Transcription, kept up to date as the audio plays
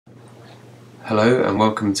Hello and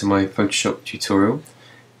welcome to my Photoshop tutorial.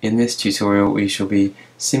 In this tutorial we shall be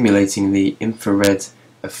simulating the infrared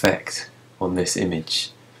effect on this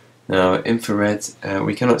image. Now infrared,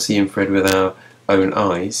 we cannot see infrared with our own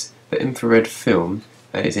eyes, but infrared film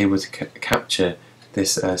is able to capture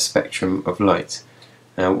this spectrum of light.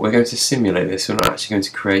 Now we're going to simulate this. We're not actually going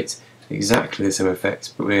to create exactly the same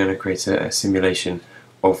effect, but we're going to create a simulation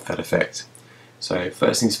of that effect. So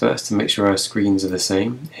first things first, to make sure our screens are the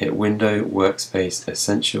same, hit Window, Workspace,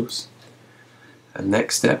 Essentials. And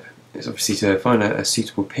next step is obviously to find a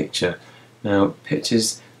suitable picture. Now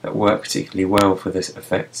pictures that work particularly well for this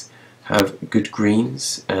effect have good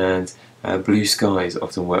greens, and blue skies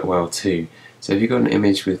often work well too. So if you've got an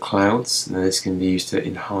image with clouds, then this can be used to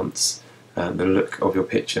enhance the look of your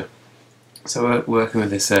picture. So we're working with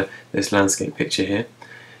this landscape picture here.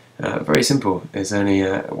 Very simple. There's only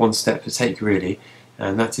one step to take really,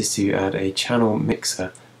 and that is to add a channel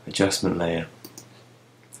mixer adjustment layer.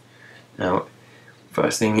 Now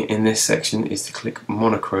first thing in this section is to click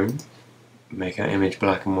monochrome, make our image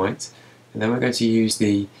black and white, and then we're going to use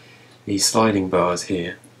the sliding bars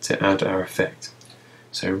here to add our effect.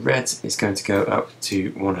 So red is going to go up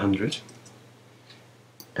to 100,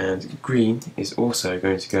 and green is also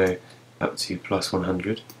going to go up to plus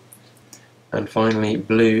 100. And finally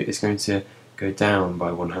blue is going to go down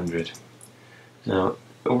by 100. Now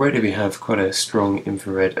already we have quite a strong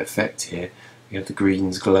infrared effect here. We have the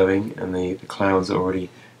greens glowing and the clouds are already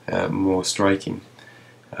more striking.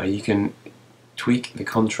 You can tweak the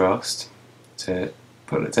contrast to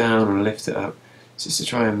put it down and lift it up just to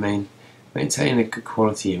try and maintain a good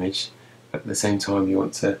quality image, but at the same time you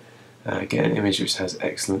want to get an image which has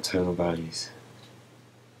excellent tonal values.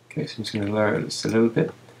 Okay, so I'm just going to lower it just a little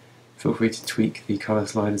bit. Feel free to tweak the colour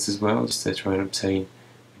sliders as well, just to try and obtain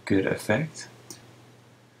a good effect.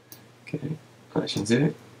 Okay, that should do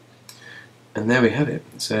it. And there we have it.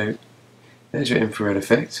 So there's your infrared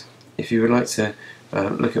effect. If you would like to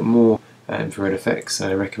look at more infrared effects,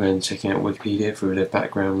 I recommend checking out Wikipedia for a bit of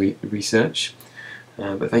background research.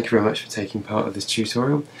 But thank you very much for taking part of this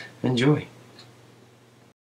tutorial. Enjoy!